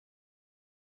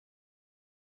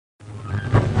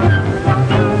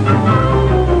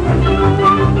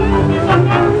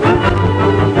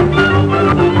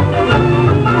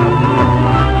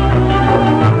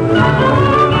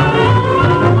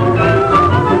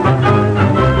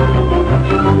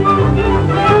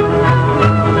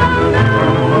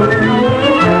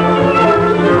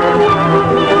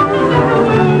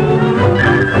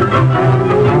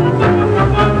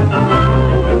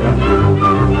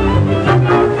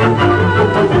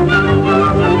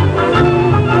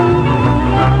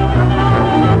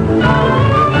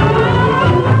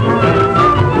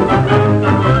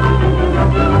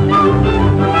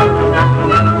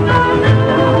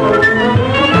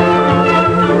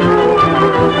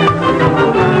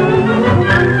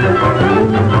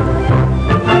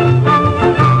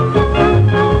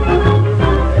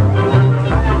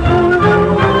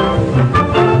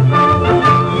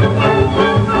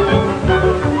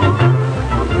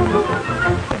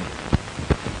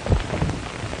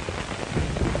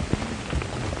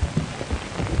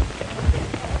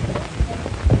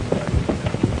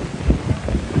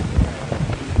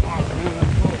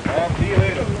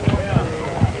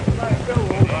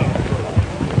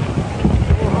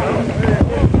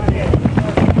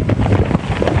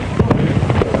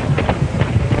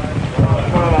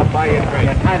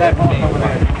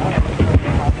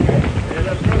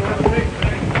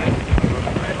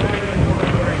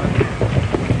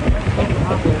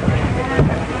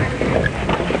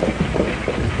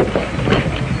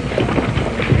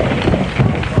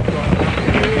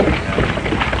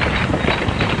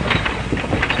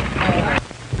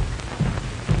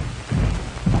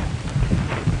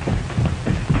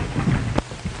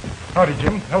Howdy,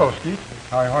 Jim. Hello, Skeet.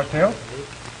 Hi, Horstail.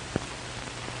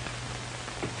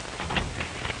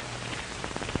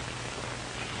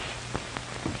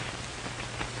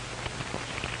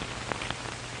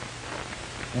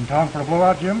 In town for a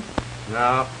blowout, Jim?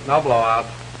 No blowout.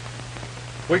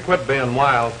 We quit being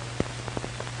wild.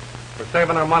 We're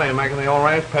saving our money and making the old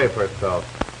ranch pay for itself.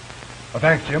 Well,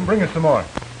 thanks, Jim. Bring us some more.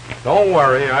 Don't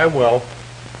worry, I will.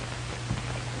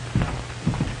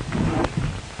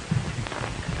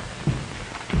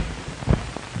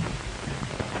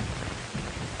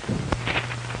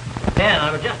 Ben,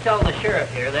 I was just telling the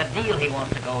sheriff here that deal he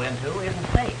wants to go into isn't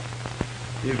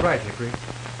safe. He's right, Hickory.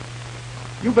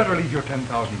 You better leave your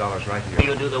 $10,000 right here.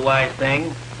 You'll do the wise thing,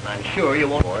 and I'm sure you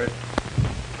won't for it.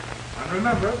 And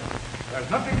remember, there's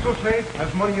nothing so safe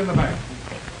as money in the bank.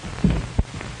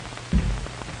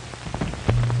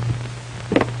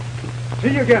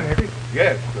 See you again, Hickory.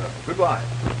 Yes, goodbye.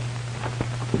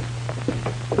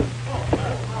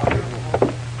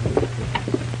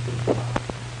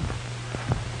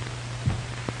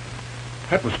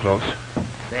 That was close.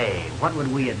 Say, what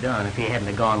would we have done if he hadn't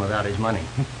have gone without his money?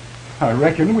 I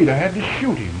reckon we'd have had to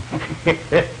shoot him.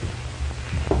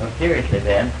 No, seriously,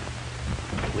 Ben.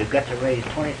 We've got to raise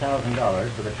 $20,000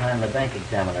 by the time the bank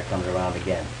examiner comes around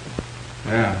again.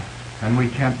 Yeah, and we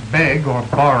can't beg or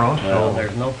borrow, so... Well,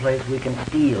 there's no place we can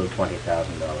steal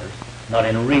 $20,000. Not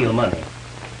in real money.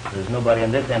 There's nobody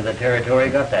in this end of the territory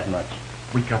got that much.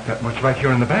 We got that much right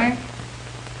here in the bank.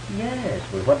 Yes,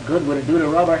 but what good would it do to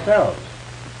rob ourselves?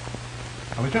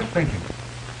 I was just thinking,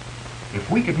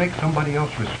 if we could make somebody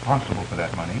else responsible for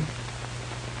that money,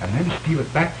 and then steal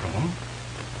it back from them,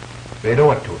 they'd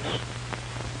owe it to us.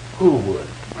 Who would?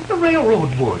 The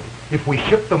railroad would, if we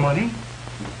shipped the money,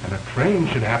 and a train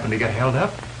should happen to get held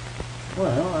up.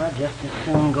 Well, I'd just as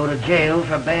soon go to jail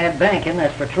for bad banking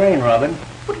as for train robbing.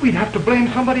 But we'd have to blame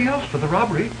somebody else for the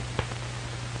robbery.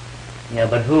 Yeah,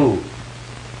 but who?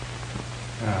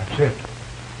 That's it.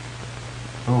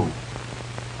 Who?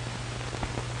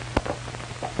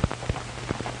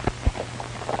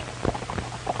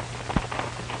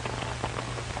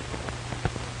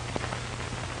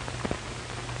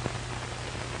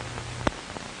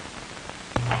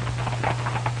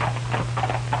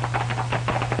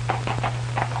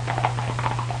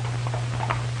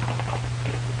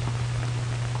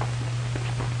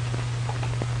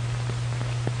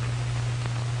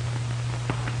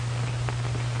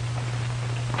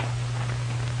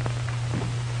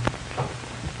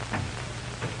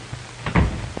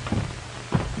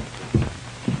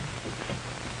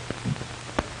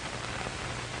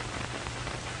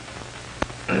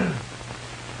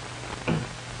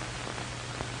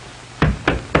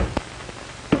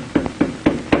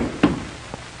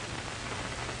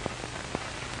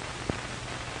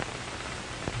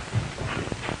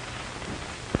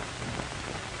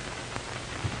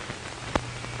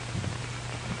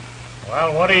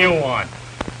 Well, what do you want?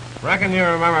 Reckon you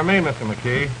remember me, Mr.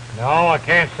 McKee. No, I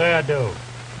can't say I do.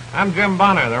 I'm Jim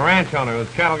Bonner, the ranch owner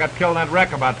whose cattle got killed in that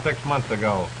wreck about 6 months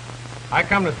ago. I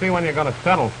come to see when you're going to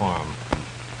settle for them.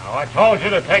 Now, I told you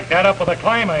to take that up with the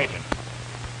claim agent.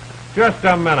 Just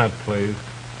a minute, please.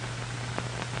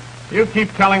 You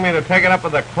keep telling me to take it up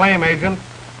with the claim agent.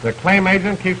 The claim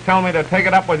agent keeps telling me to take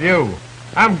it up with you.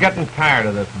 I'm getting tired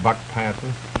of this buck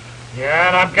passing. Yeah,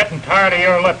 and I'm getting tired of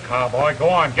your lip, cowboy. Go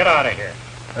on, get out of here.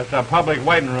 That's a public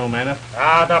waiting room, ain't it?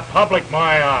 Ah, the public,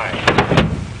 my eye.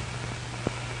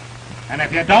 And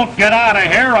if you don't get out of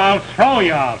here, I'll throw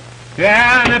you out.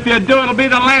 Yeah, and if you do, it'll be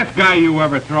the last guy you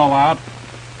ever throw out.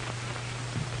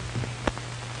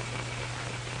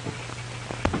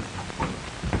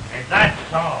 Is that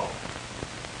so?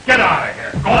 Get out of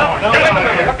here. Go on, get out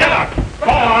of here. Get out. Go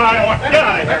on, I don't want to get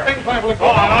out of here. Go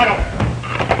on, I don't.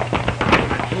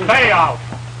 Stay out.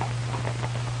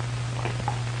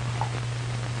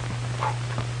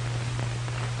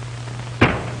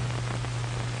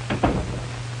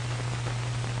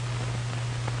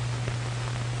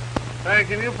 Hey,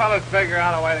 can you fellas figure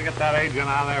out a way to get that agent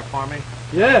out of there for me?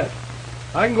 Yes.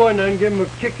 I can go in there and give him a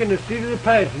kick in the seat of the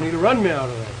pants and he'll run me out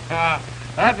of there.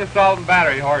 That's assault and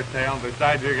battery, Horstail.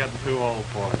 Besides, you're getting too old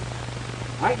for it.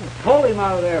 I can pull him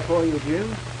out of there for you,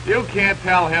 Jim. You can't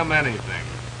tell him anything.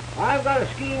 I've got a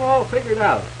scheme all figured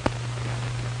out.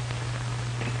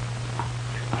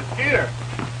 Now, Skeeter,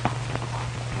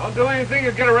 don't do anything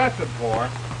you'll get arrested for.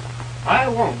 I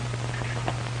won't.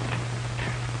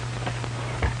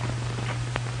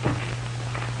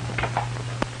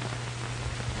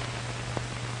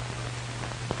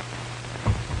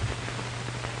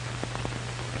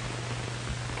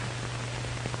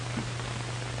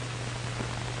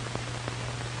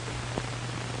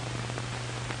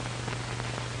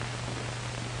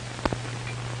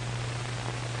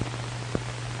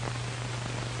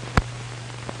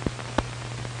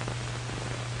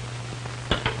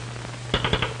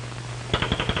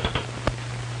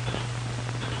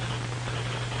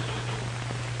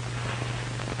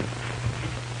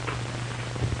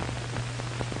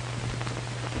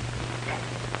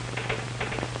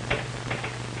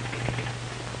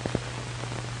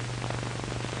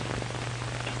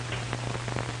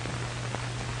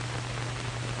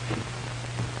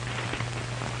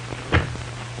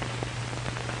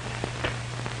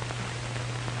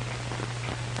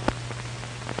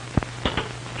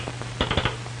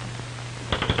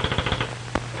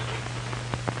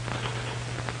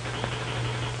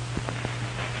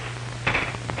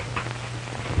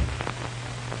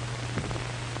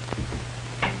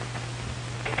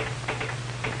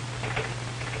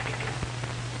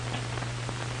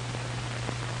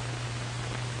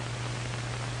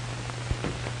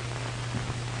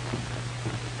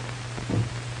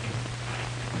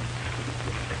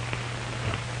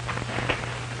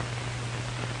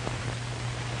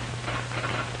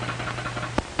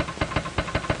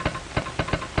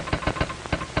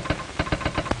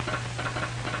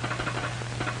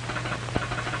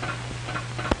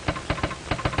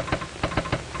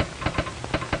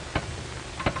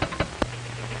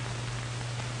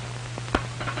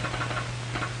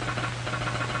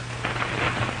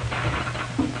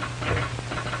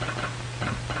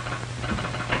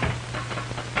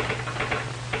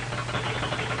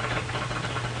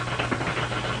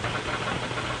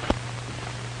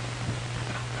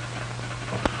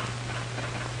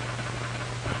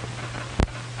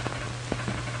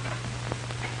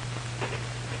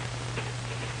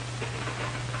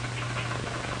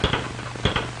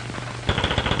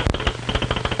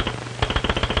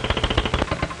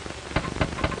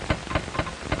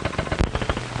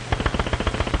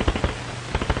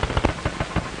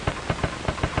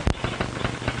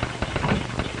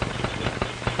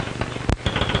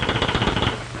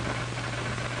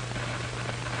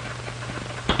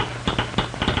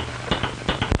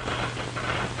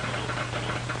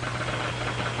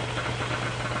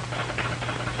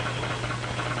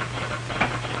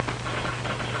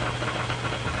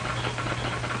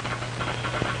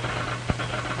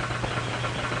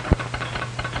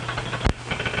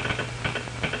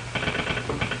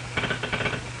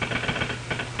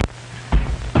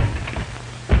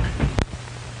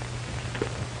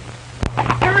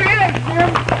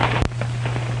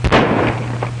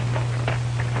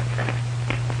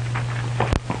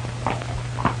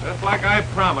 Looks like I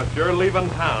promised you're leaving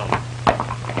town.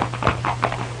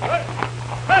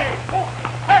 Hey!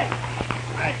 Hey!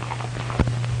 Hey!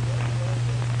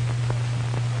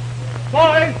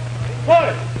 Boys!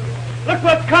 Boys! Look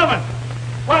what's coming!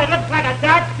 Why, it looks like a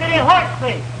Dodge City horse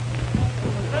thief!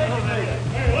 Hey,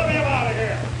 let me out of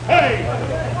here! Hey!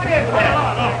 What is this?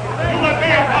 You let me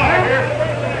out of here!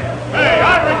 Hey,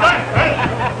 I resent this!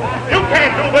 You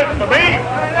can't do this to me!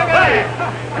 Hey!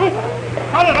 You...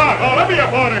 Cut it out! Oh, let me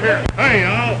up out of here! Hey,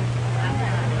 now!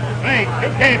 Hey, you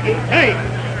can't do... Hey!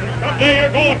 Someday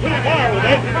you're going too far with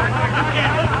this!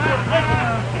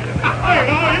 Hey,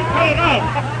 now, you cut it out!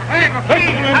 Hey,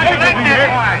 policeman, take it here!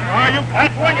 Oh, you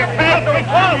can't swing your tail to the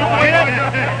wall, you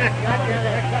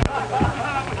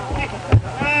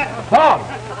Paul!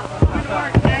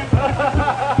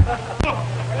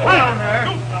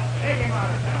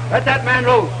 Let that man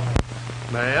loose.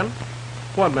 Man?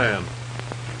 What man?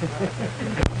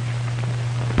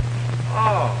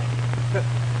 Oh.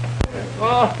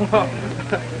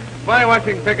 Funny what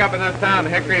you can pick up in this town,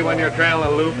 Hickory, when you're trailing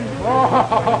a loop.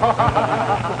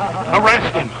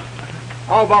 Arrest him.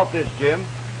 How about this, Jim?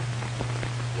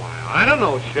 Why, I don't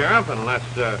know, Sheriff, unless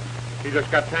he just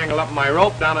got tangled up in my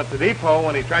rope down at the depot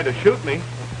when he tried to shoot me.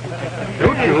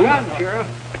 Shoot you? Sheriff.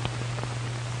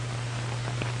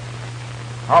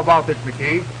 How about this,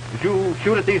 McKee? Did you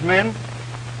shoot at these men?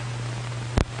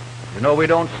 You know we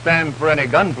don't stand for any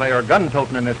gunplay or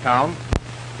gun-toting in this town.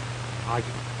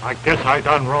 I guess I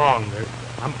done wrong.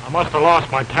 I must have lost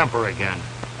my temper again.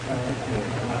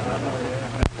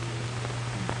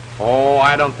 Oh,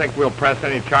 I don't think we'll press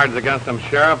any charges against him,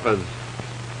 Sheriff, as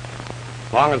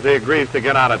long as he agrees to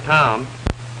get out of town.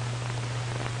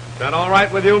 Is that all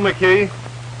right with you, McKee?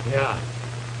 Yeah.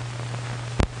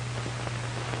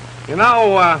 You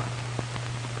know,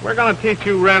 we're going to teach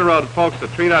you railroad folks to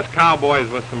treat us cowboys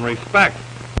with some respect.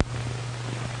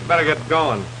 You better get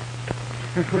going.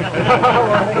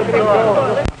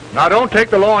 Now, don't take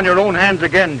the law in your own hands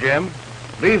again, Jim.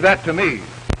 Leave that to me.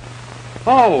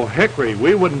 Oh, Hickory,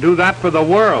 we wouldn't do that for the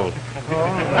world.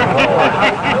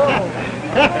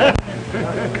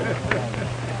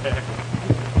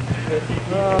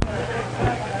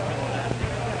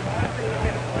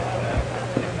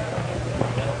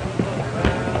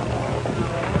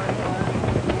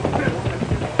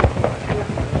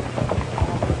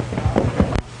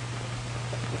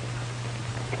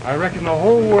 I reckon the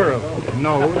whole world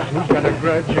knows who's got a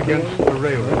grudge against the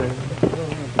railroad.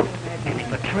 If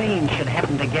the train should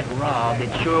happen to get robbed,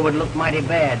 it sure would look mighty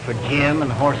bad for Jim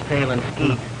and Horstail and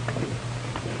Skeet.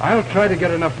 I'll try to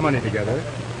get enough money together,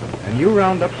 and you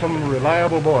round up some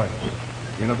reliable boys.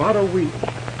 In about a week,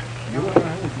 you and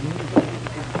I...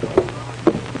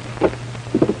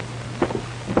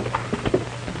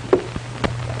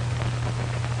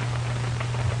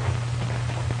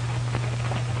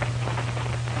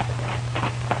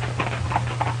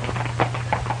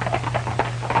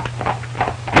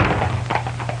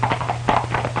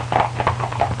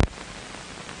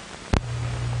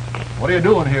 What are you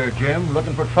doing here, Jim?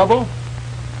 Looking for trouble?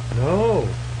 No.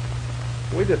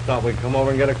 We just thought we'd come over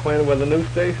and get acquainted with the new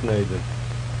station agent.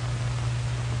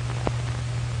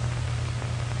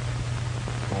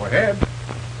 Go ahead.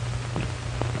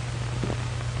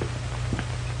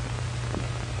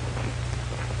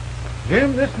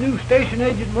 Jim, this new station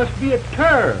agent must be a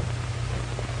terror.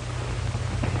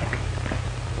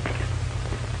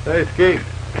 Say, Skeet,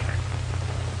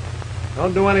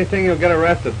 don't do anything you'll get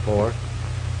arrested for.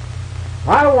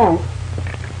 I won't.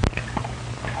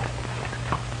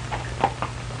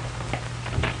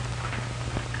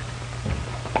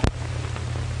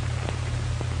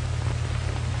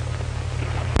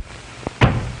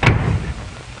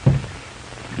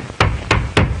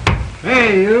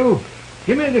 Hey, you.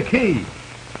 Give me the key.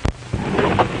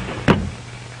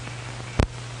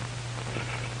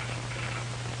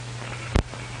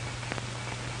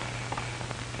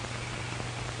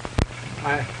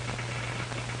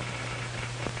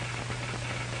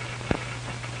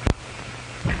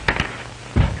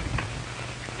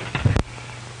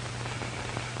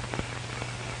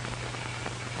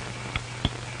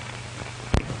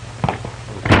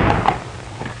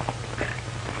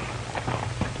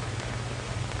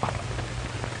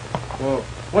 Well,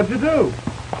 what'd you do?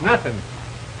 Nothing.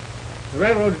 The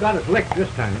railroad's got us licked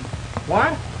this time.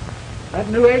 What? That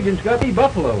new agent's got me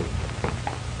buffaloed.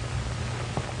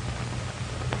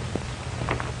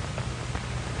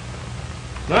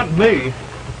 Not me.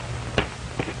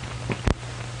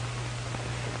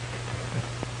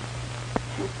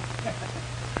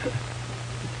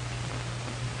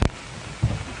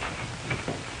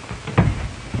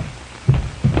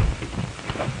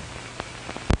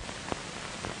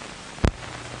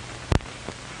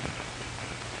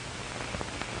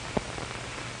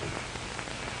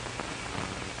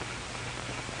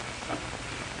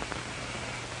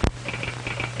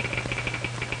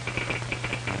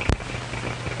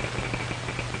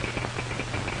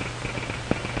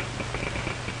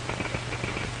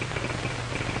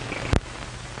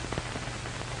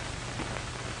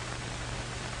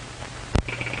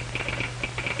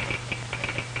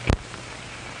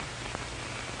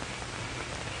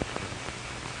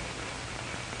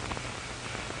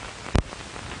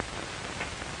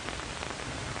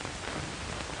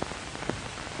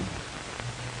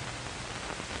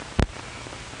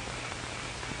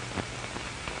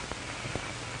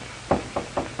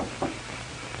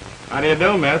 How do you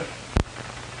do, miss?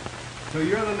 So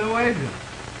you're the new agent.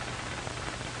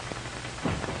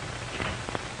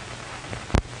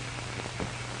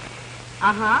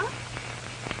 Uh-huh.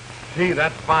 Gee,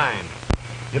 that's fine.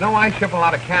 You know, I ship a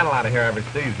lot of cattle out of here every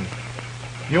season.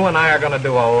 You and I are going to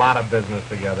do a lot of business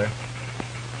together.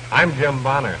 I'm Jim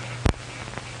Bonner.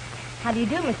 How do you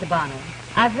do, Mr. Bonner?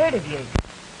 I've heard of you.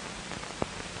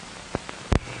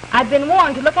 I've been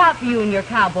warned to look out for you and your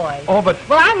cowboys. Oh, but...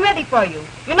 Well, I'm ready for you.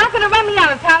 You're not going to run me out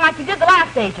of town like you did the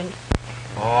last agent.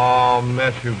 Oh,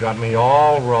 miss, you got me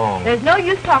all wrong. There's no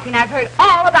use talking. I've heard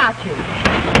all about you.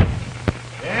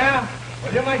 Yeah?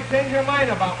 Well, you might change your mind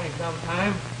about me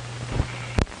sometime.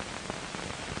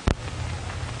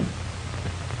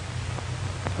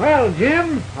 Well,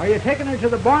 Jim, are you taking her to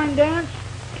the barn dance?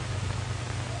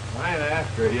 Might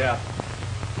ask her, yeah.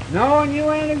 No, and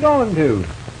you ain't a-going to.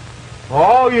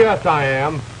 Oh, yes, I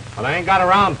am. But I ain't got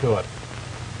around to it.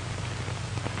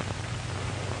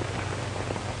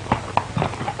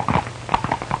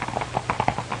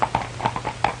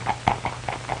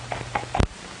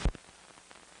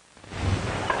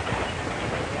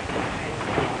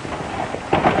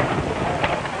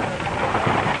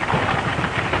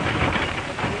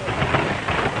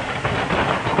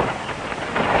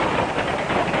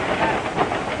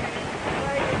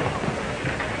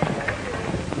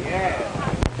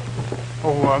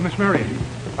 Miss Marion,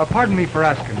 pardon me for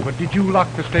asking, but did you lock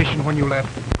the station when you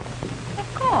left?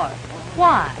 Of course.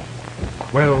 Why?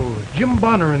 Well, Jim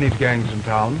Bonner and his gang's in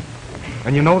town,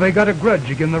 and you know they got a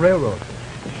grudge against the railroad.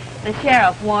 The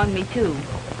sheriff warned me, too.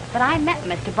 But I met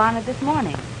Mr. Bonner this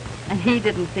morning, and he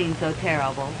didn't seem so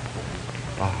terrible.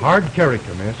 A hard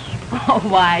character, miss. Oh,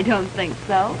 why, I don't think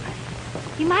so.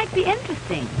 He might be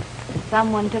interesting if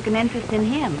someone took an interest in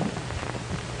him.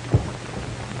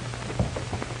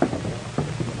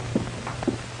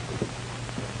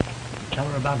 Tell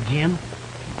her about Jim?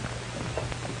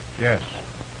 Yes.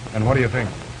 And what do you think?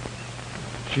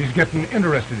 She's getting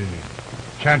interested in him.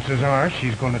 Chances are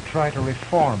she's going to try to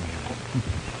reform him.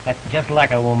 That's just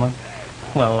like a woman.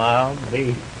 Well, I'll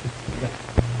be.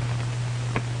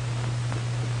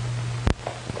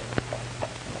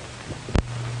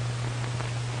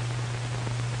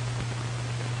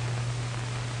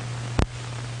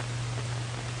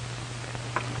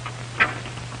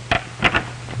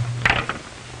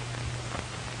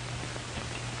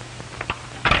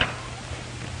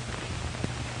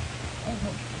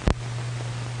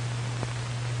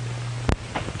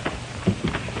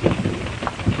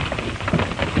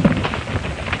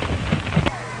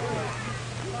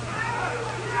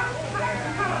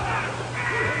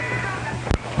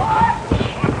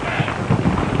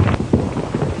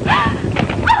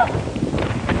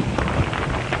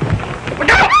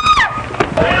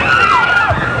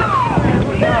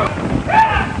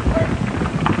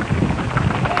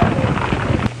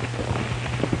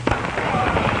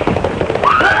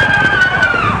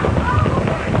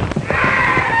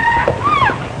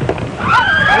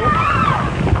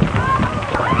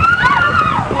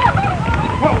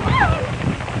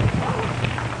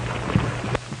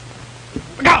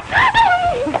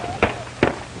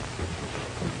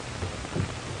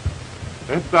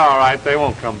 It's all right. They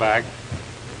won't come back.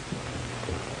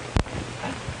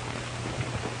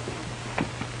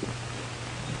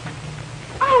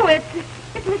 Oh, it's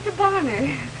Mr.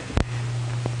 Bonner.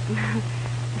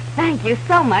 Thank you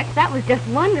so much. That was just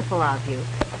wonderful of you.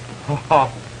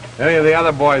 Oh, any of the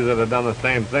other boys would have done the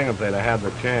same thing if they'd have had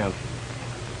the chance.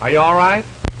 Are you all right?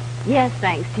 Yes,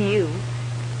 thanks to you.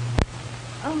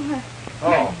 Oh,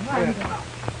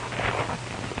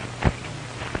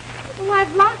 Oh,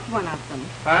 I've lost one of them.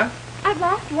 Huh? I've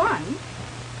lost one.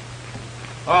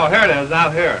 Oh, here it is,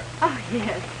 out here. Oh,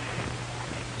 yes.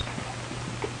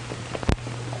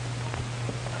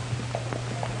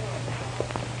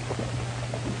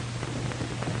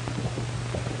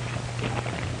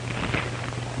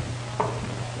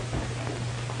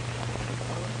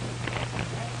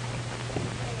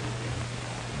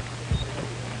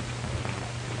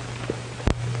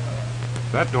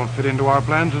 That don't fit into our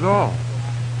plans at all.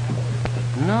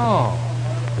 No.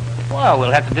 Well,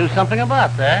 we'll have to do something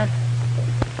about that.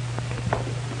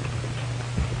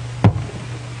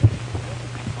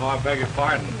 Oh, I beg your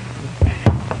pardon.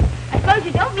 I suppose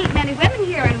you don't meet many women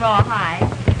here in Rawhide.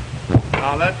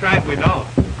 Oh, that's right, we don't.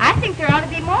 I think there ought to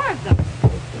be more of them.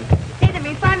 See, the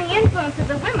refining influence of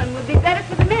the women would be better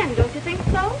for the men, don't you think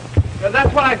so? Yeah,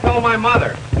 that's what I told my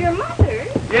mother. Your mother?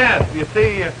 Yes, you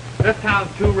see, this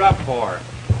town's too rough for her.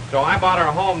 So I bought her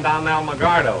a home down in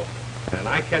Almagardo. And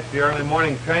I catch the early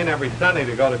morning train every Sunday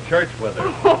to go to church with her.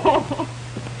 Oh.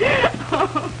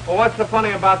 Well, what's so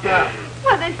funny about that?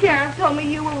 Well, the sheriff told me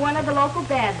you were one of the local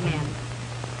bad men.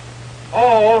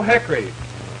 Oh, old Hickory.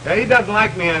 Yeah, he doesn't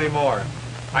like me anymore.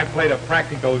 I played a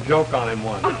practical joke on him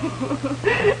once.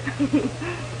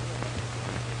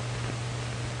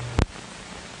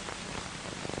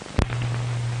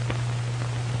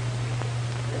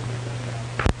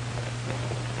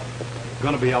 It's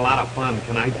gonna be a lot of fun.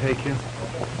 Can I take you?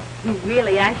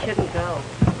 Really, I shouldn't go.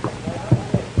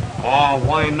 Oh,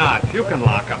 why not? You can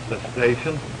lock up the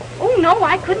station. Oh, no,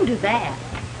 I couldn't do that.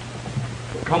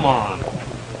 Come on.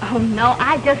 Oh, no,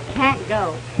 I just can't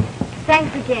go.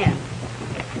 Thanks again.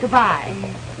 Goodbye.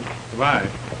 Goodbye.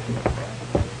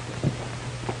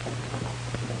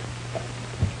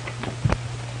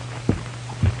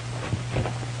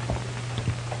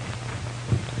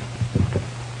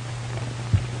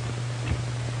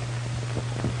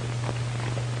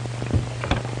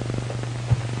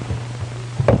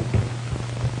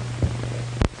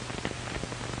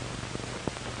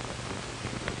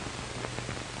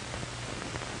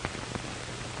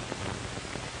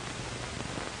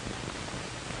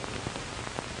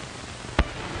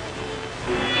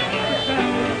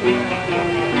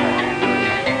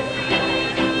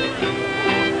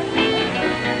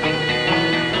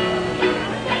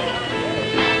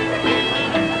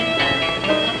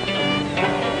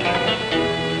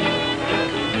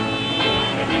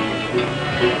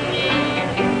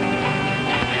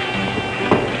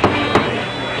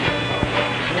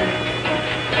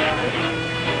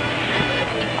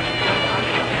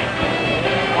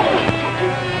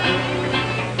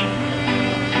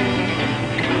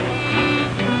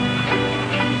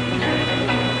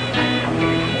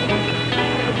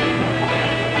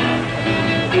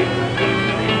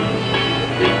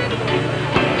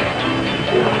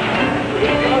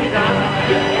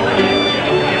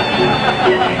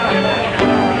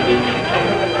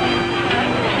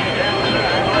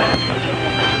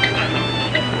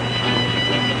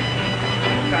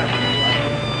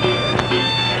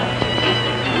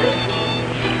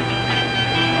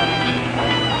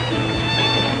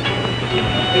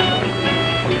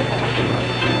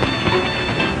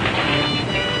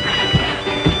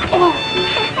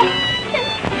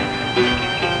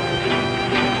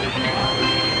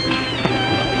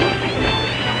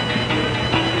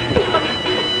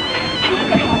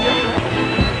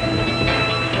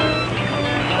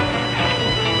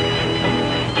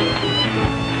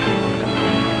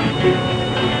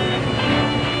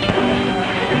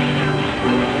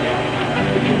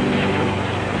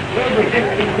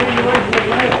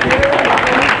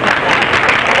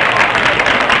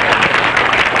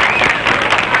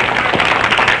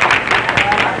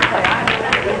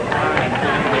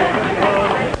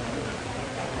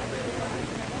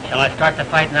 Start the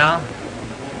fight now?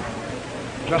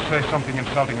 Just say something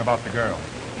insulting about the girl.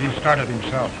 He started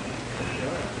himself.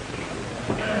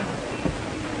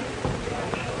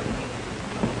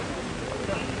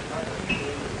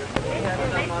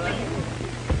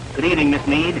 Good evening, Miss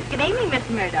Meade. Good evening,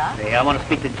 Mr. Murdock. Hey, I want to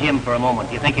speak to Jim for a moment.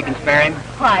 Do you think you can spare him?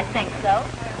 Why, I think so.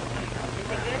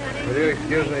 Will you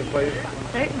excuse me, please?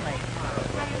 Certainly.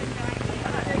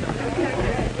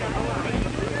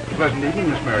 Pleasant evening,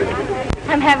 Miss Meredith.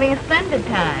 I'm having a splendid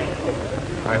time.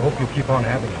 I hope you keep on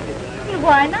having it.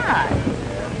 Why not?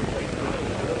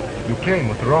 You came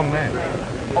with the wrong man.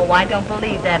 Oh, I don't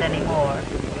believe that anymore.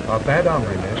 A bad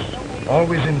hombre, miss.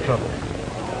 Always in trouble.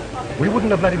 We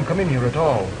wouldn't have let him come in here at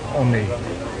all, only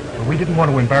we didn't want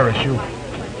to embarrass you.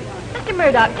 Mr.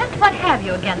 Murdock, just what have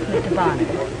you against Mr. Bonner?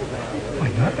 Why,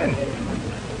 nothing.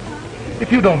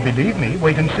 If you don't believe me,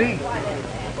 wait and see.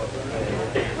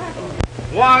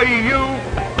 Why, you...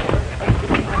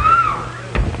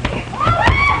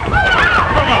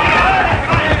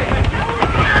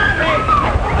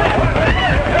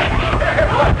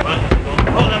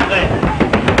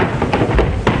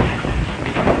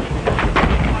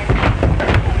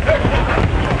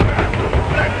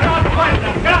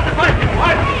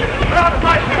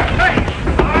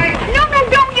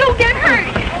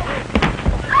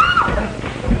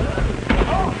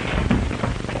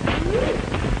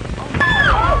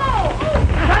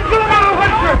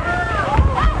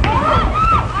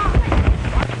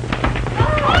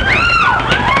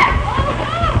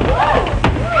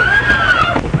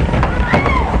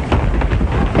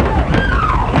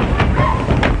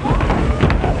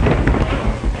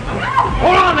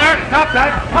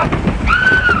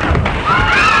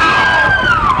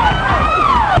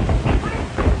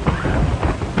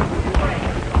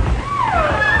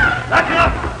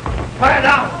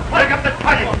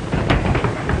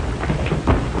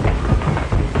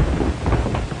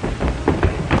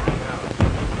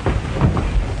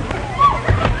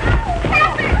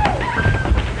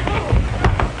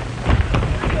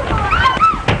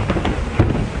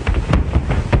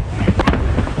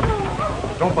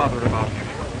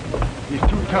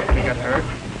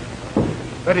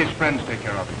 Let his friends take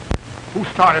care of him. Who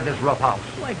started this roughhouse?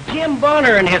 Why, Jim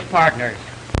Bonner and his partners.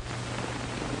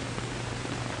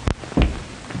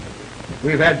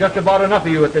 We've had just about enough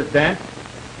of you at this dance.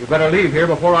 You better leave here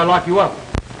before I lock you up.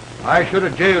 I should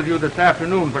have jailed you this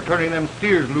afternoon for turning them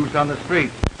steers loose on the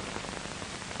street.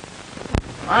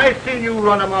 I seen you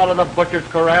run them out of the butcher's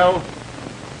corral.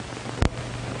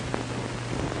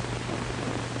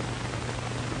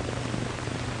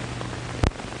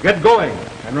 Get going,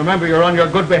 and remember you're on your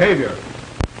good behavior.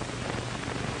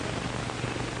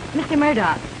 Mr.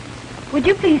 Murdock, would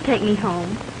you please take me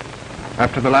home?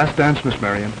 After the last dance, Miss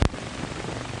Marion.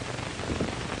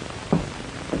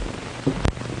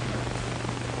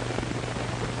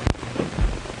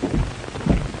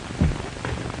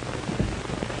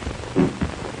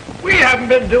 We haven't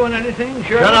been doing anything,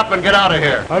 Sheriff. Shut up and get out of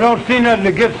here. I don't see nothing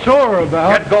to get sore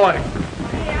about. Get going.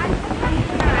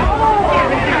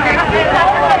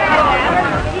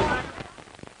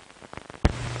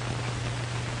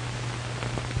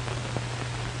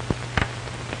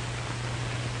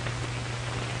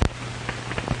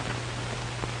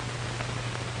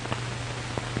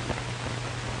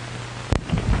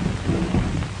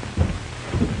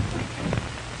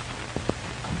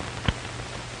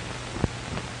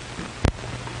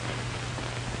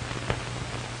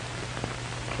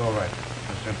 All right.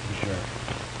 I sent for the sheriff.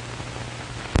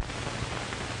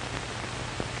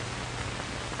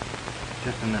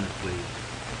 Just a minute, please.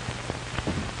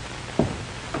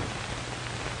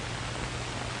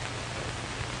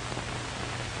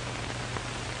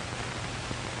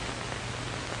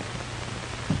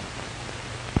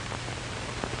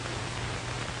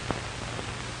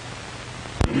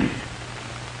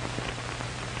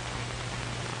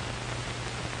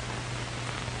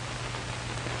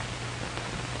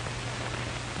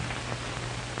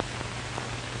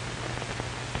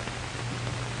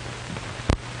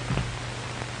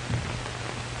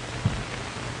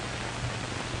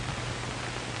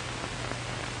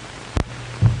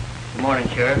 Good morning,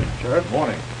 Sheriff. Sheriff?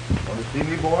 Morning. Want to see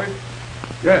me, boys?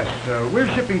 Yes, we're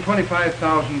shipping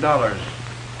 $25,000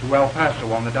 to El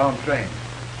Paso on the down train.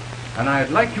 And I'd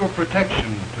like your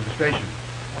protection to the station.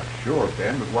 Well, sure,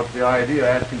 Ben, but what's the idea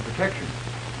of asking protection?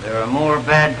 There are more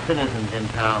bad citizens in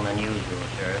town than usual,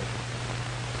 Sheriff.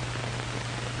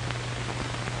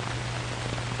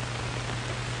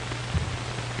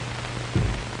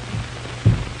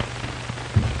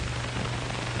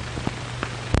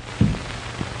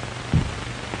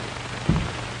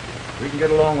 We can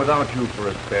get along without you for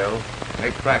a spell.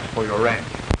 Make tracks for your ranch.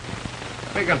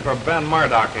 Speaking for Ben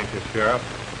Murdock, ain't you, Sheriff?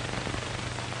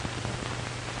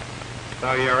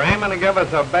 So you're aiming to give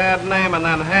us a bad name and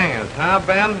then hang us, huh,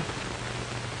 Ben?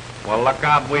 Well, look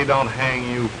out we don't hang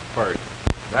you first.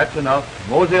 That's enough.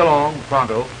 Mosey along,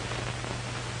 pronto.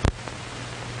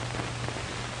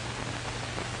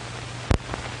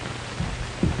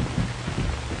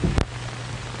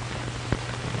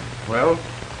 Well,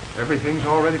 everything's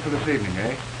all ready for this evening,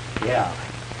 eh? Yeah.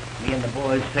 Me and the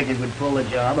boys figured we'd pull the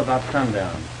job about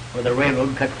sundown, where the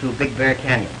railroad cuts through Big Bear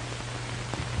Canyon.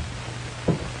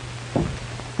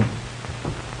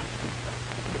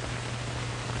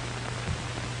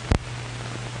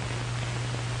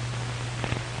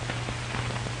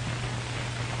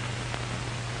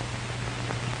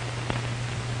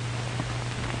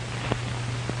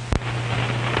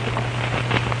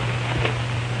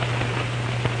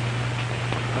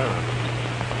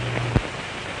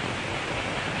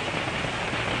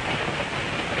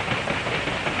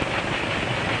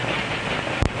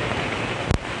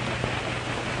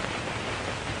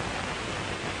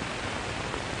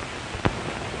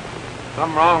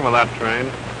 Something wrong with that train.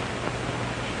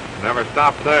 Never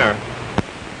stopped there.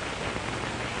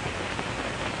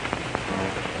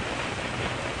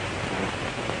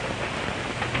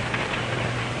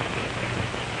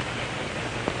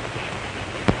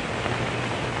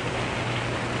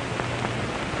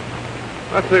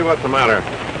 Let's see what's the matter.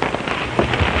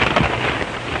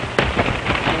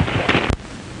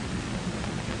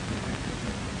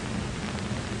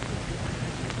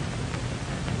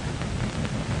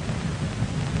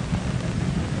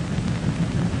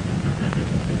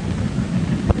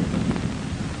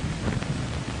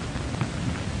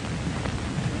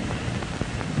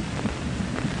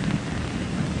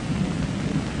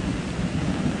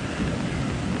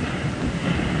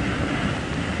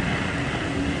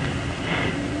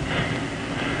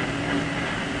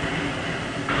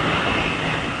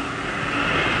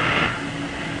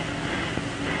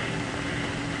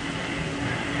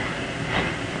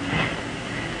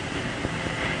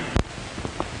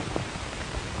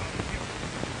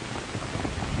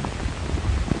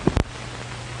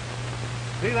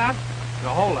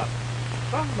 holdup.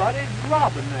 Somebody's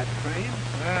robbing that train.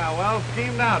 Yeah, well,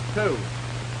 schemed out, too.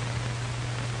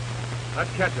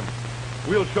 Let's catch him.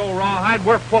 We'll show Rawhide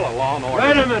we're full of law and order.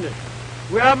 Wait a minute.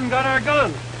 We haven't got our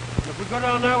guns. If we go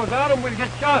down there without them, we'll get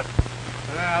shot.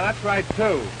 Yeah, that's right,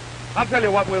 too. I'll tell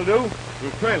you what we'll do.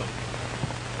 We'll trail him.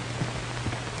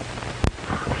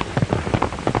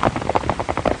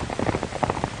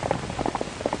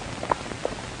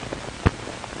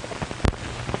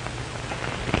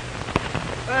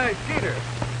 Hey, Skeeter.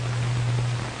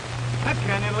 That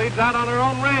canyon leads out on our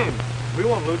own range. We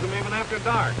won't lose them even after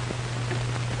dark.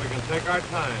 We can take our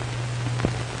time.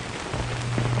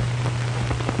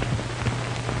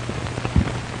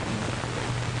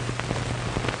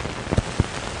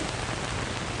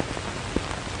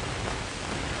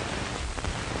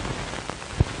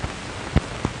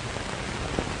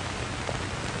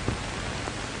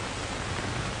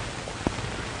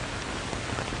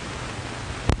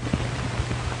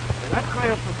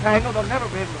 Tangled, they'll never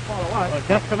be able to follow us. Well,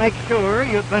 just to make sure,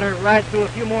 you'd better ride through a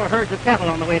few more herds of cattle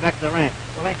on the way back to the ranch.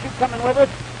 Well, ain't you coming with us?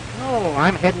 No,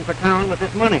 I'm heading for town with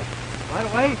this money.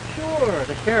 Right away? Sure,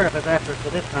 the sheriff is after us for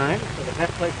this time, so the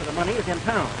best place for the money is in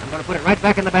town. I'm going to put it right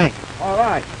back in the bank. All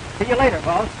right. See you later,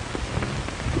 boss.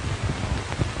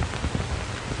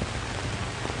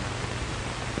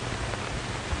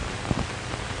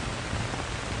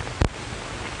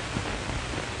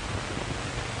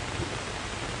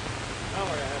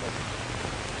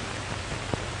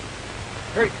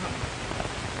 Here he comes.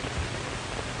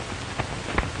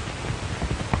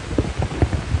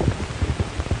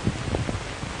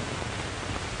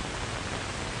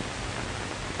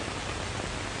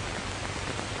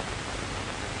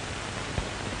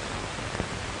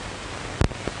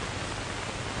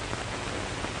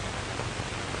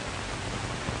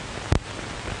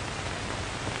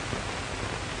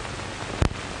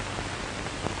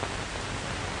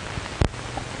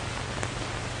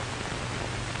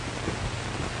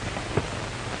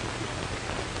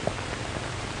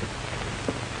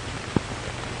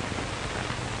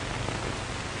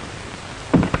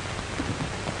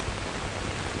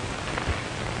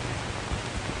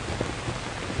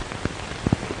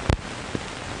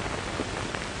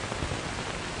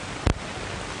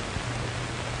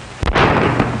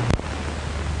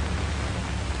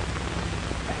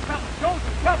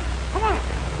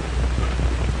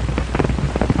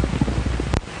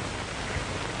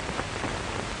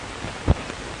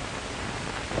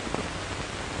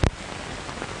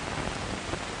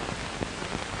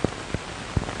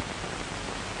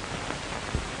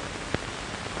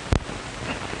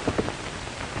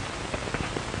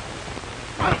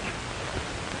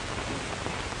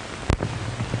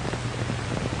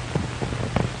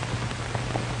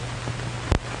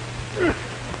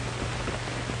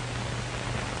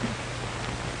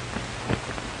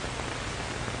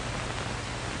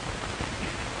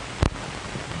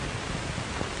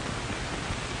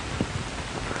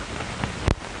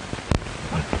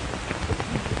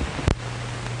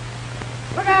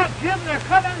 Jim, they're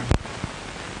coming!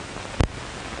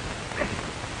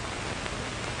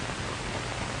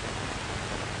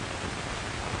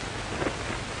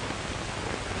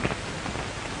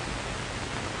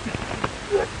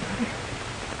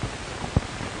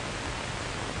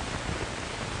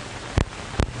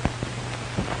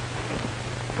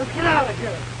 Let's get out of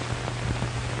here!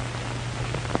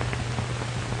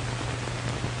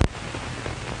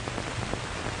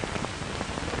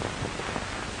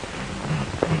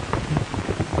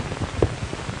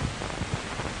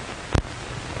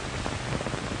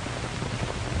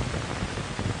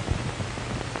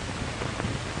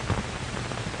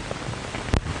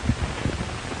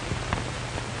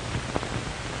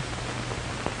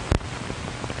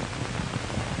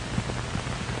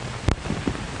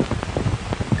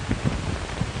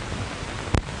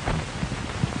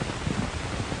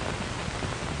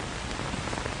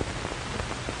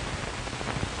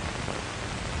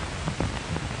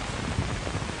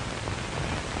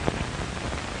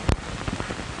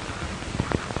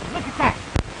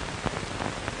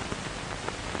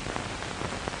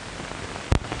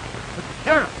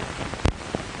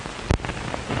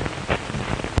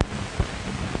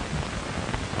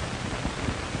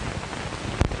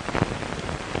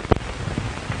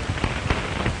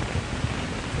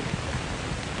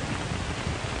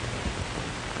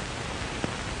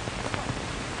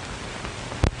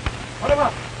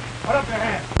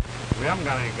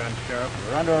 Got any guns, Sheriff?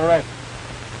 We're under arrest.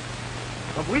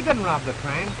 But we didn't rob the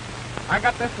train. I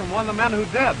got this from one of the men who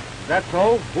did. Is that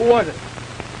so? Who was it?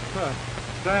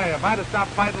 Say, if I'd have stopped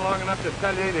fighting long enough to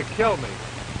tell you, you'd have killed me.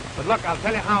 But look, I'll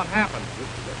tell you how it happened.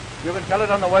 You can tell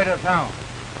it on the way to town.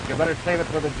 You better save it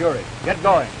for the jury. Get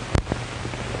going.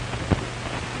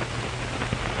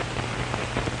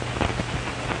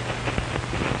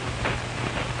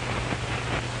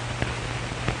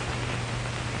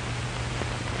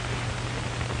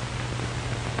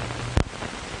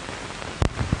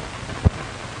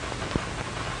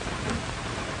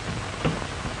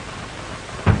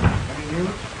 Any news?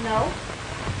 No.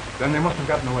 Then they must have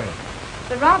gotten away.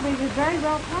 The robbery was very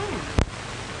well planned.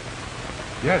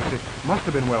 Yes, it must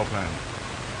have been well planned.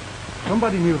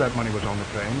 Somebody knew that money was on the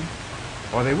train,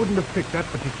 or they wouldn't have picked that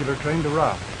particular train to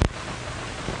rob.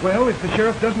 Well, if the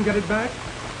sheriff doesn't get it back,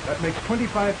 that makes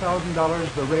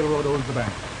 $25,000 the railroad owes the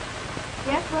bank.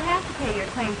 Yes, we'll have to pay your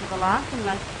claim for the loss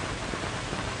unless...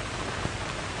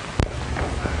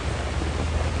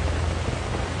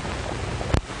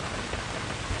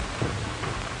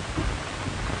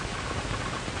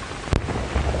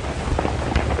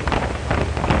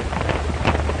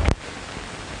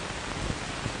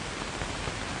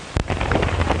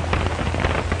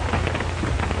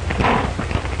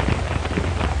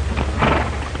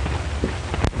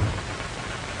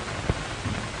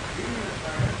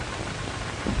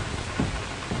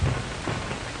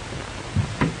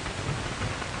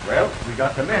 Well, we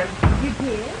got them in. You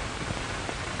did?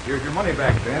 Here's your money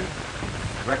back, Ben.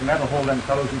 Reckon that'll hold them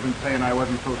fellows who've been saying I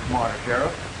wasn't so smart,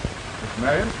 Sheriff. Miss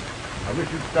Marion, I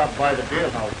wish you'd stop by the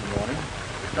jailhouse in the morning.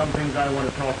 There's some things I want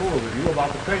to talk over with you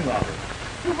about the train robbery.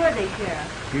 Who were they,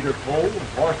 Sheriff? Peter Cole,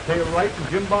 Horstail Wright, and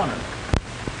Jim Bonner.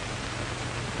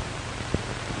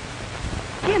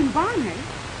 Jim Bonner?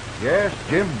 Yes,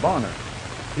 Jim Bonner.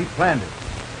 He planned it.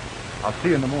 I'll see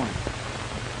you in the morning.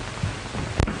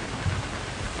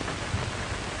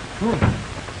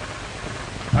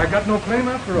 I got no claim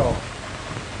after all.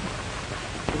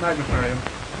 Good night, Miss Marion.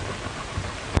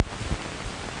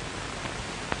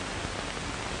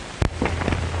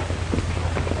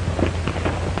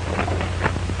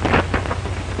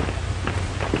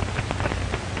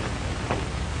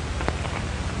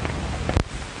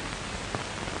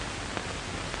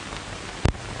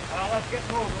 Let's get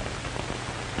moving.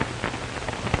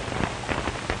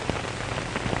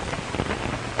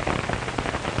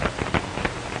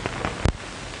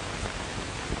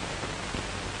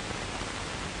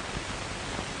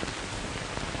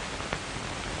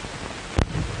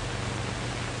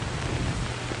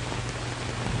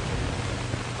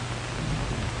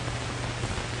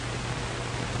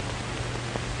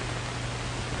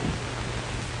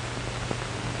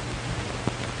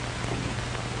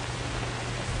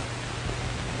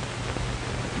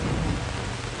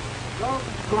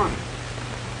 Gone.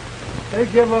 They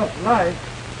give up life.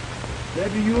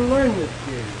 Maybe you'll learn this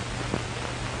game.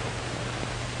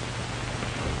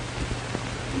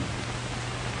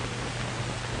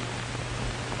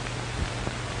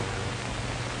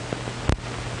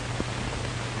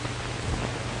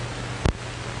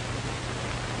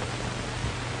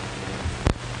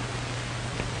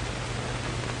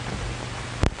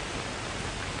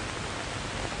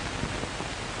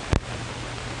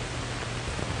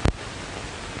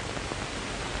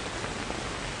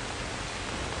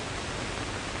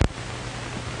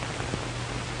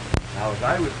 Now, as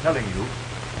I was telling you,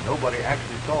 nobody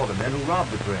actually saw the men who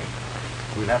robbed the train.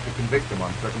 We'll have to convict them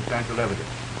on circumstantial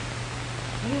evidence.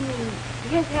 You mean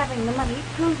his having the money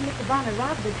proves Mr. Bonner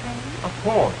robbed the train? Of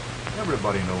course.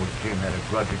 Everybody knows Jim had a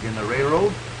grudge against the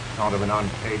railroad. Count of an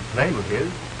unpaid claim of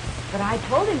his. But I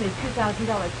told him his $2,000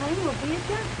 claim will be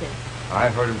adjusted. I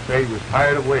heard him say he was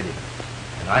tired of waiting.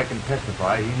 And I can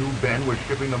testify he knew Ben was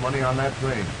shipping the money on that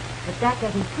train. But that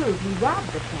doesn't prove he robbed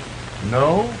the train.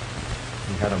 No.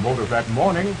 He had a motive that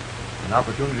morning, an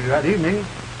opportunity that evening,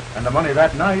 and the money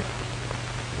that night.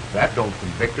 If that don't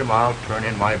convict him, I'll turn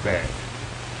in my badge.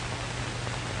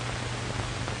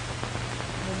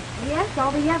 Yes,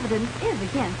 all the evidence is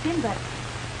against him, but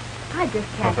I just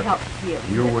can't help feeling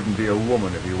You that- wouldn't be a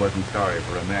woman if you wasn't sorry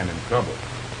for a man in trouble.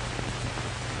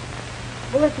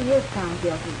 Well, if he is found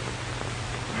guilty,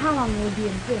 how long will he be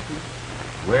in prison?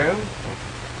 Well,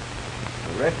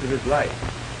 the rest of his life.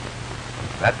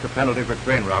 That's the penalty for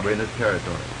train robbery in this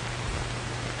territory.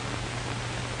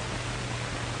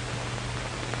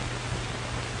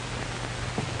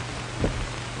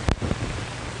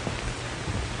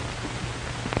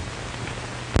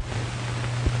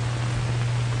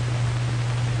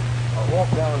 I'll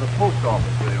walk down to the post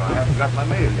office with you. I haven't got my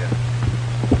mail yet.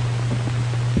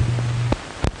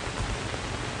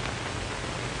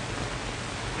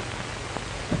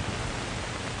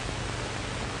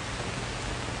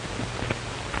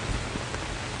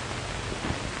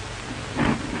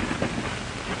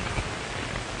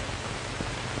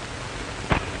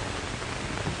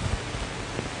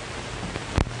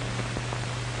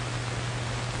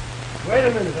 Wait a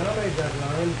minute, I'll make that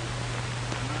line.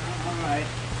 All right.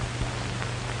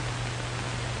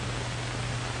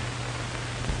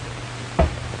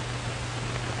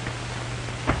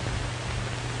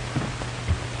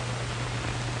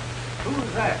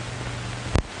 Who's that?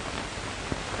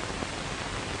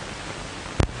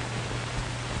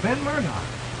 Ben Murdock.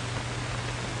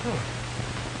 Huh.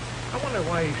 I wonder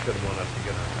why he should want us to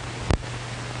get out.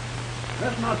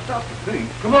 Let's not stop to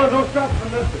think. Come on, don't stop for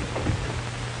nothing.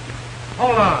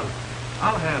 Hold on.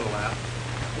 I'll handle that.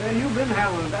 Well, you've been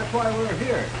handling it. That's why we're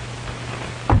here.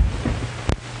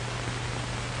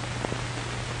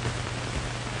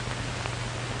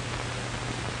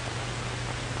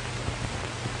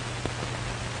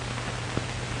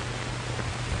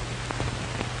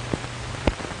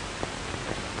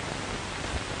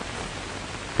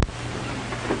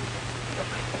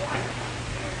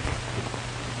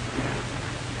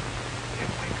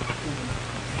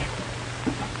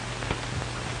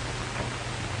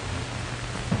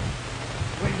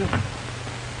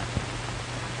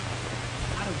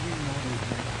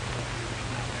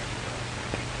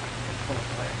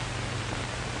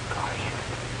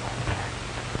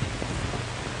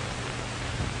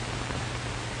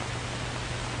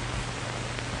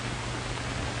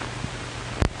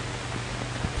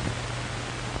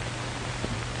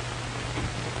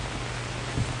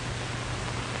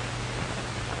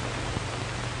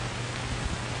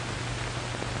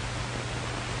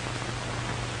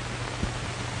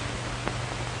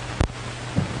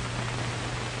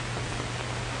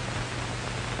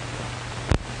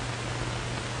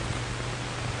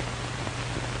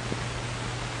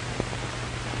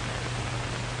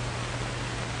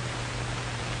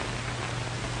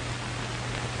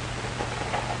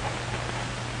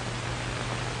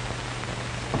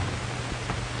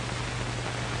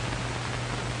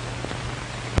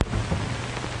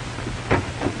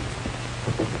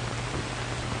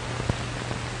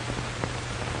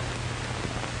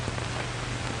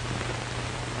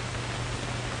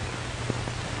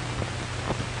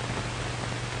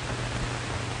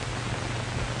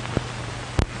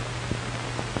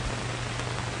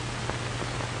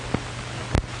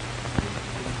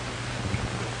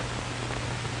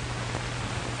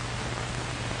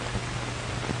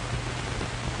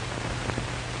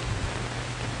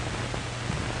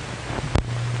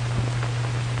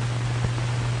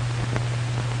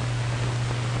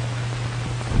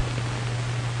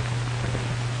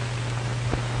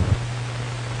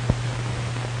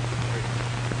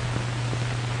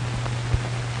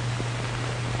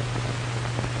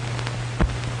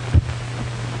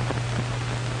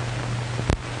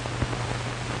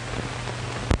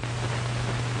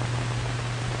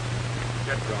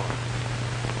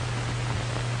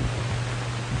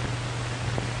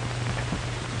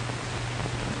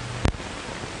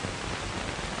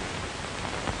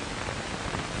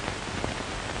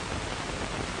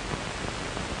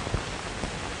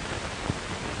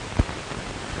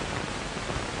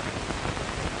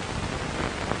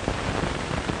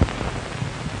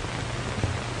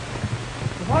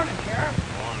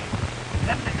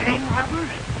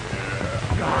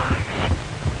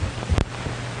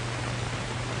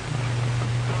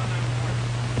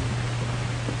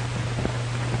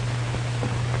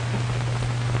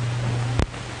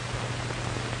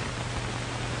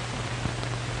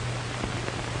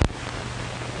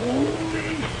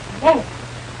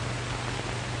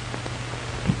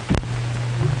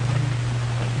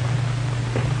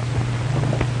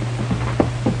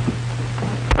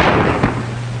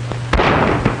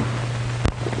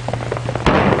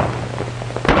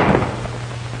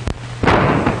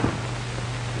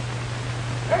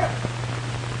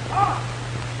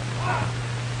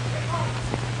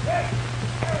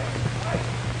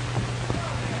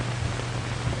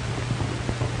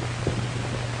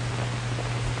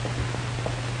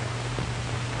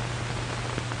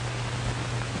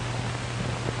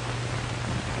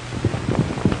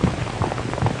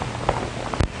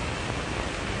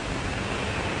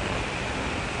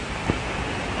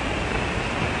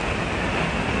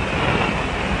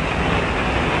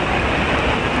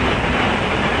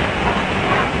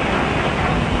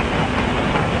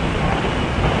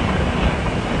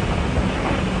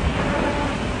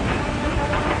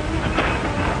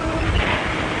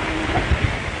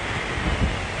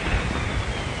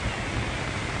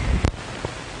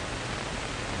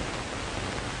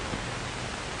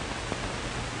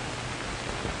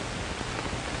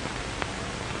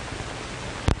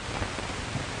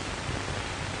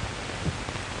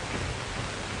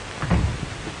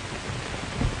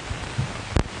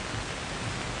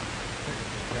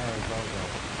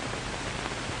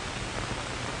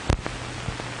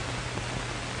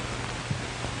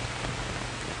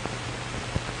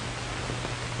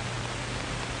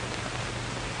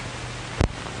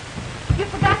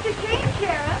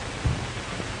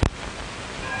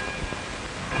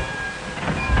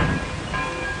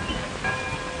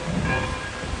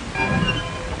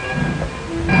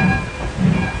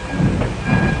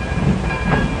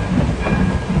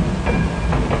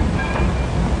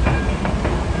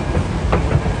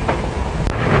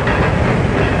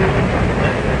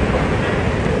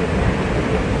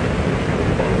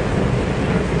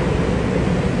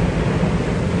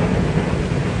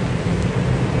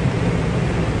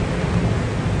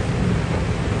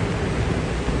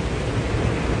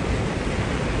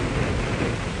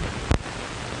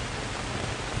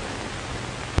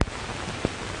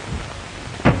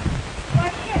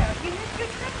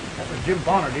 Jim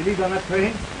Bonner, did he on that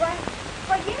train? Why,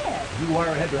 yes. You wire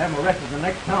ahead to have him arrested in the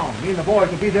next town. Me and the boys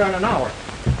will be there in an hour.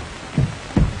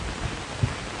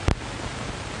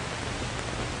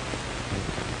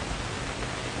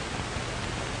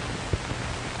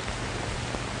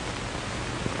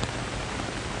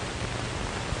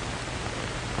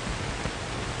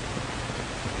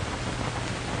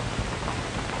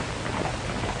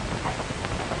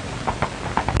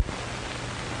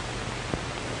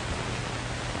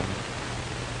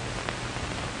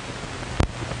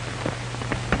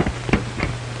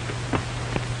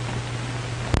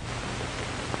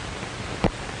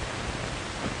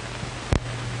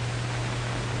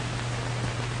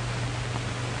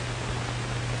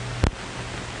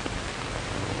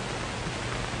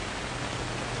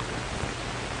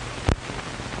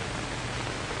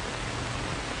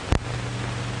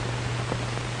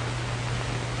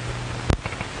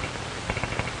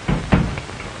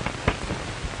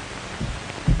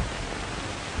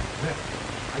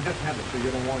 So you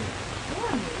don't warn you.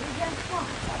 Warn me? Against what?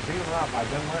 I'm being robbed by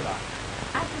Ben Murdock.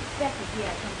 I suspected he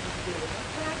had something to do with it,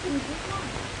 but I couldn't see why.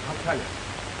 I'll tell you.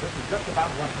 This is just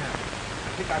about what happened.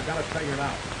 I think I've got it figured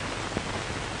out.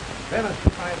 Ben has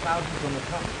 $5,000 from the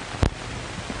company.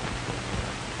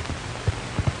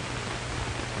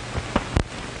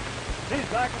 He's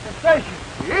back at the station.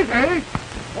 He is, eh?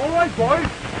 All right,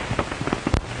 boys.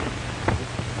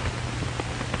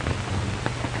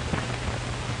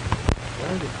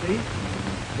 Well, you see,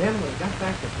 then when we got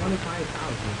back to 25,000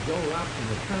 Joe robbed from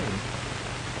the train,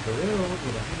 the railroad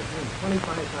would have had to pay him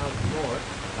 25,000 more.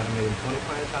 That made him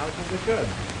 25,000 to good.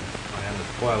 And to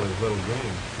spoil his little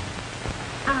game.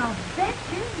 I'll bet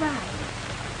you're right.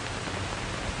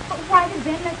 But why did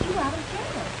Ben let you out of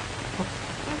jail?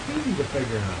 That's easy to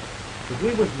figure out. If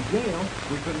we was in jail,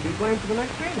 we couldn't be blamed for the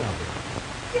next train robbery.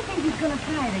 Do you think he's going to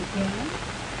try it again?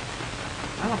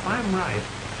 Well, if I'm right,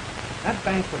 that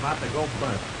bank's about to go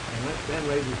bust. Unless Ben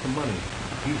raises some money,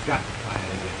 he's got to try it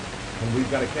again. And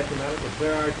we've got to catch him at it to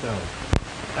clear ourselves.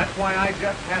 That's why I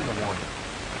just had to warn you.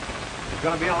 There's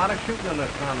going to be a lot of shooting in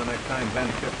this town the next time Ben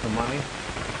shifts some money.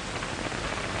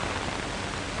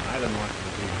 I didn't want you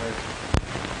to be hurt.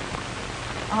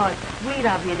 Oh, it's sweet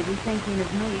of you to be thinking of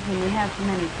me when you have so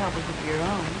many troubles of your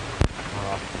own.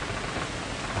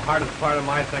 The hardest part of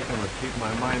my thinking was keeping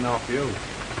my mind off you.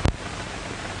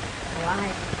 Well,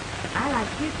 I like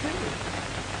you too.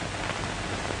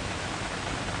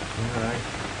 All right.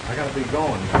 I got to be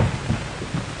going.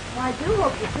 Well, I do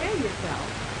hope you clear yourself.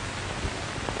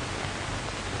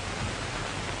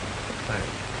 Thanks.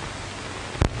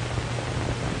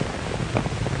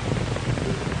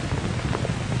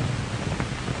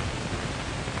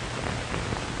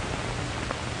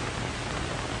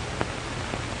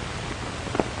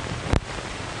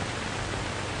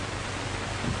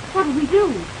 What do we do?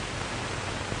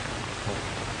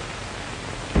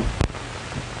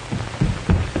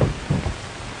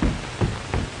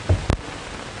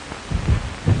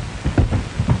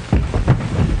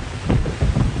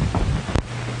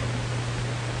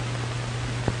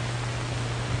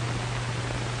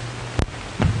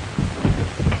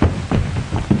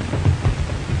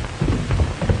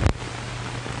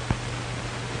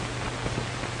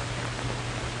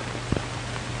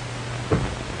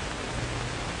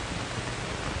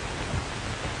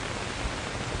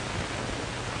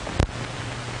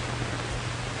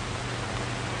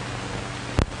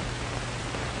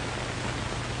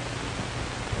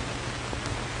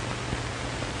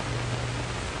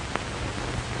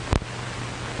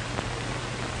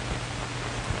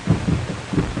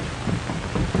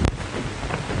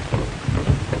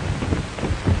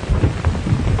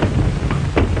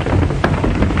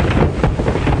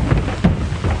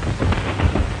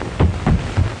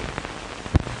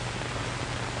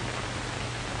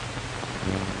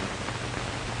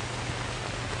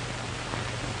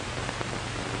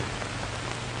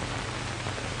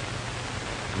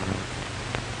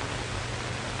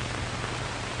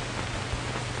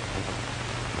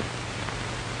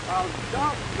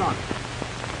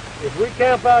 If we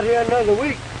camp out here another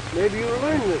week, maybe you'll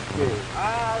learn this thing. The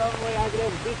only way I could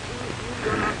ever beat you if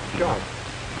you're not sharp.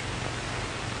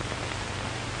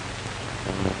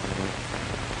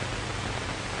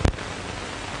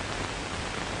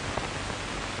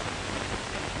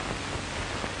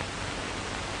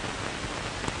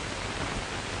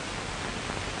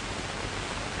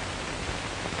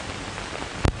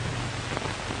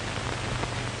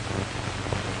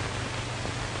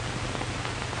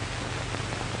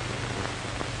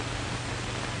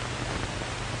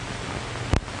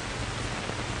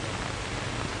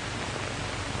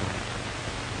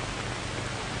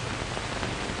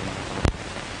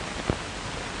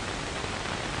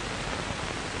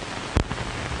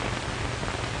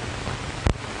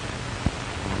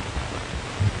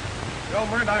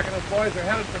 Bill, Murdock and his boys are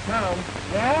headed for town.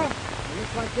 Yeah? It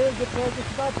looks like they'll get there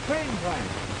just about the train time.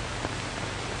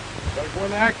 Better go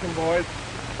into action, boys.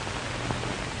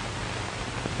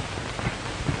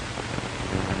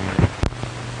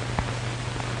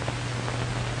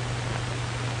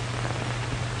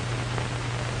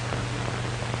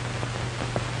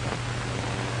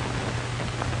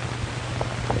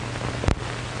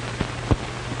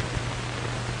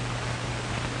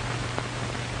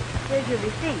 Here's your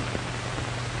receipt.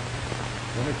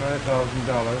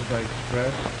 $25,000 by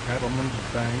express, Cattleman's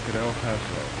Bank at El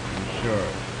Paso.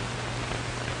 Insured.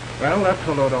 Well, that's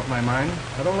a load off my mind.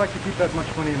 I don't like to keep that much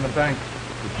money in the bank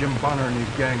with Jim Bonner and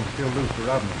his gang still loose to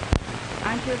rob me.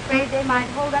 Aren't you afraid they might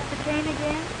hold up the train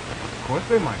again? Of course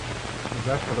they might. Because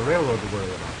that's for the railroad to worry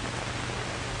about.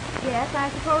 Yes, I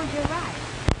suppose you're right.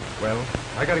 Well,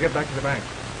 I gotta get back to the bank.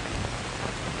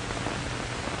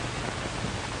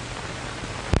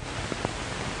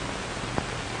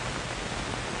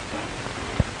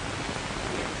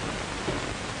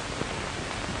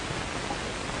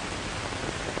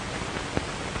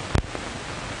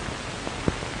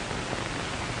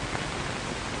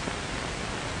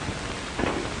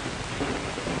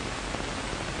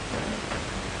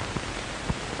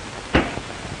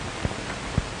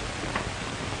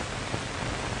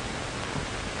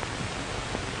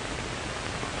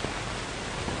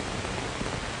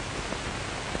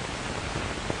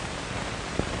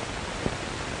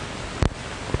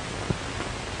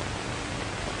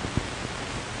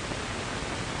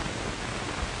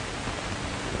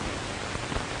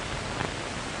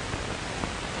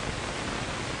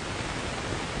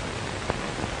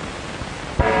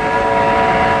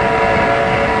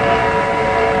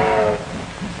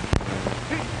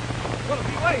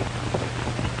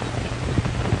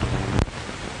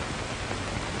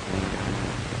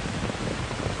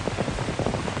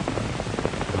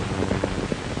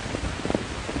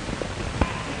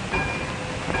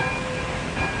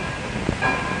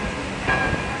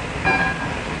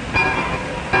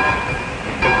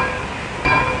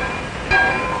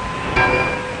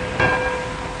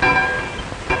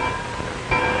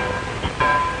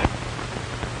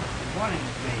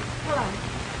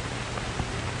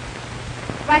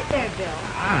 Right there, Bill.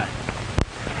 Ah.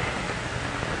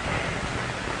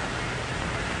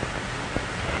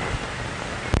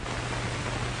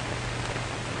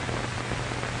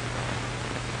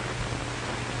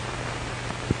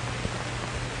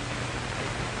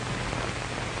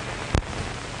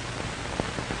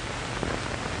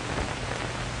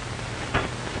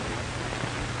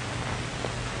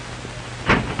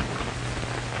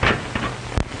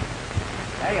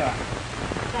 There you are.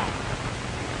 Thanks.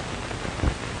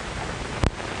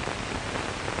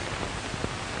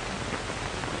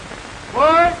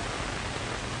 Boy!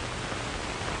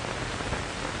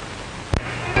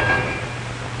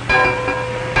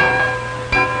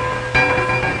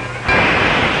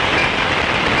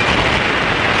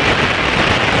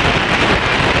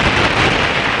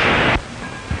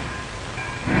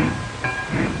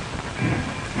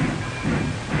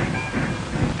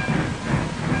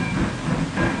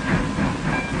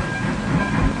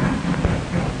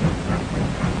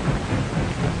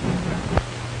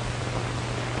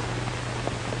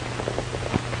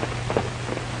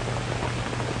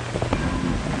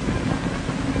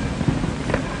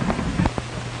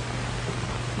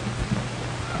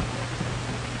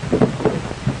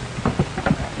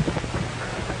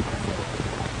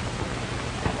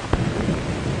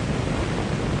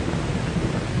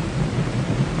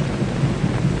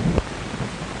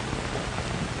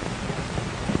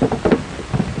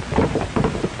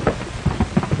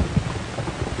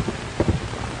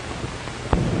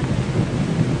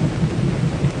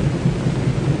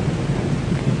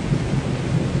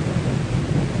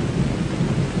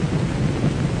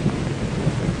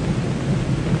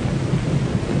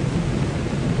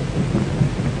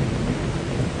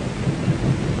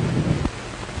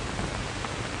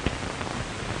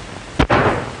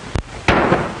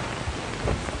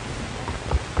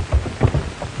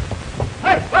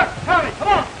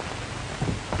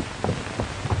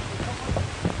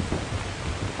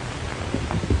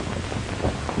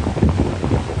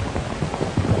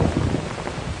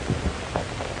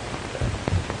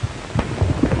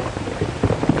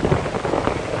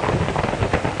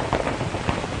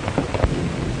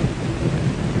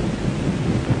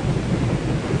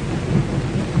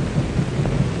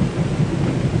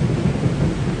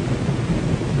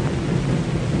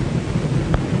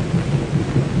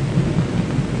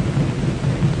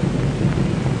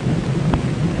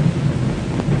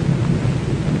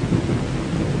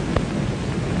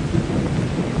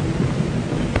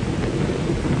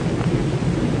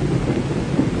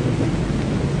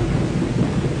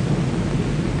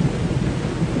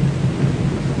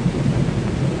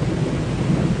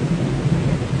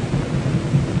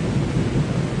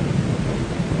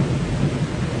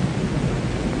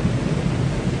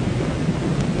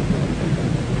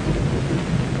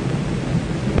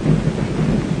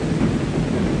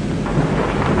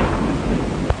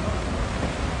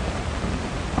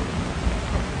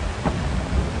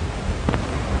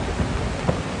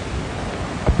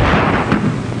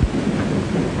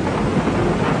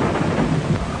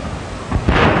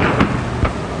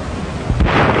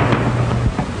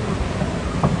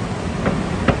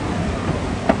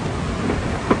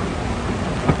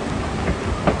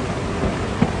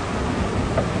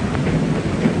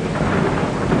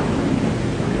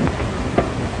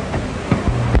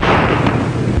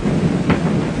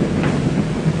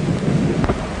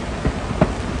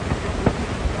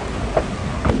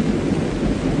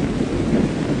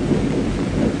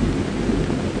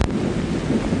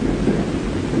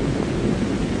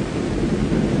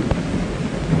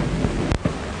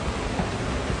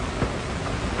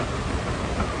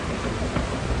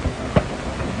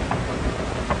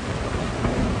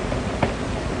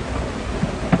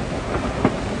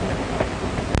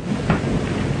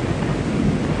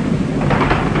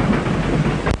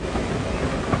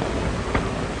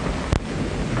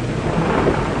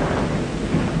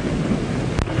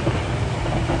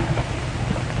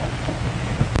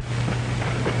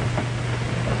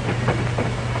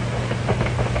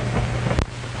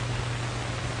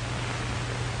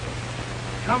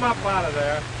 come up out of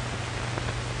there.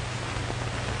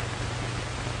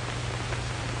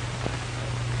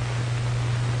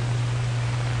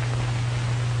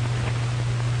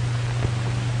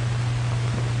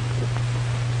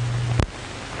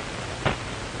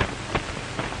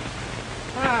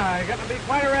 Ah, you're getting to be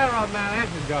quite a railroad man,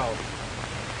 ain't you, Joe?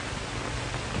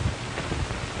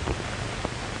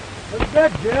 What's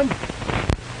that, Jim?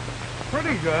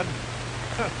 Pretty good.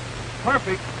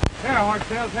 Perfect. Here,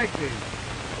 Horstail, take these.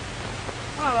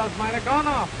 Well, those might have gone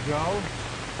off, Joe.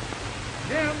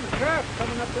 Jim, the sheriff's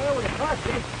coming up there with a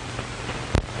posse.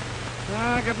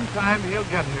 Give him time. He'll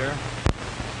get here.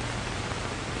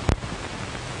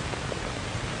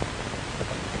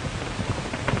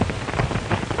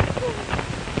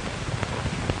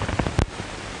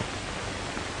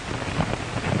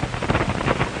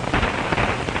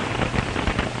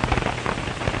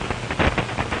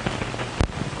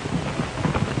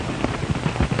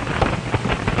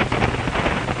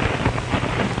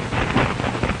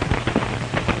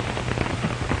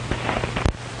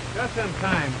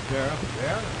 Time, Sheriff.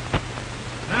 Yeah?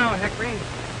 Now, Hickory,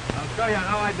 I'll show you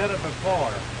how I did it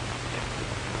before.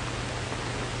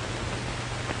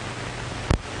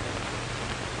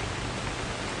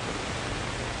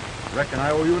 Reckon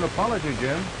I owe you an apology,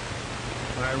 Jim.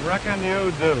 I reckon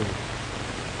you do.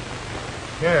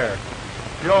 Here,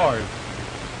 yours.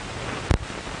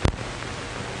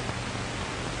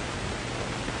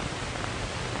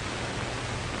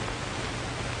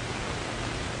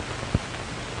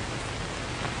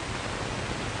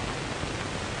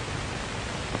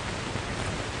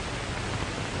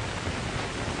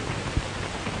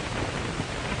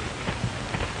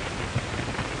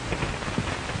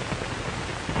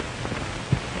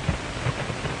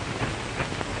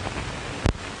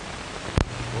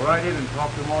 Go right in and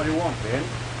talk to him all you want, Ben.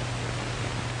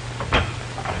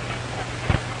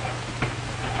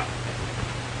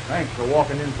 Thanks for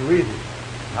walking in so easy.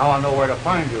 Now I'll know where to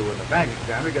find you when the bank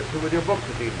examiner gets through with your books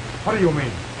this evening. What do you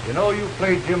mean? You know you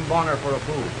played Jim Bonner for a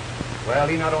fool. Well,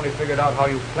 he not only figured out how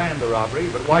you planned the robbery,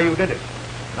 but why you did it.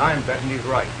 And I'm betting he's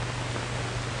right.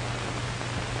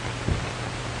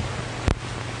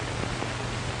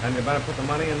 And you better put the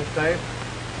money in the safe?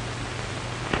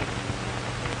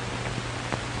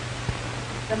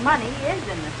 The money is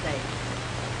in the safe.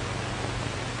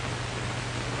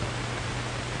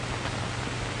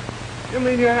 You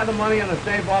mean you had the money in the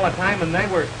safe all the time and they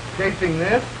were chasing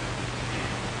this?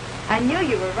 I knew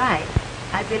you were right.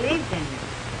 I believed in you.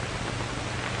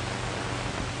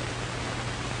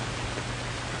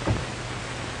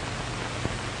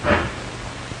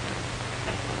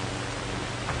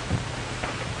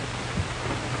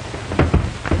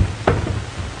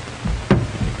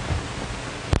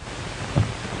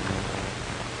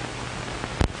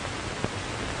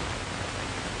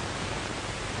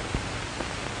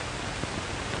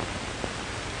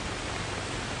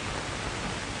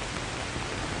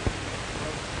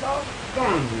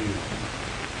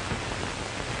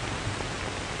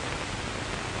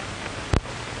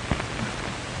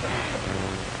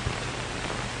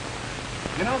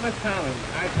 You know, Miss Town,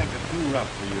 I think it's too rough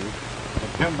for you.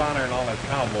 With Jim Bonner and all his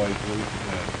cowboys loose.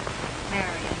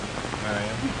 Marion.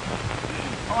 Marion.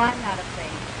 Oh, I'm not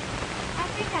afraid. I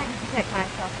think I can protect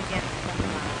myself against some,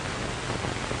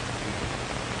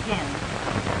 Jim.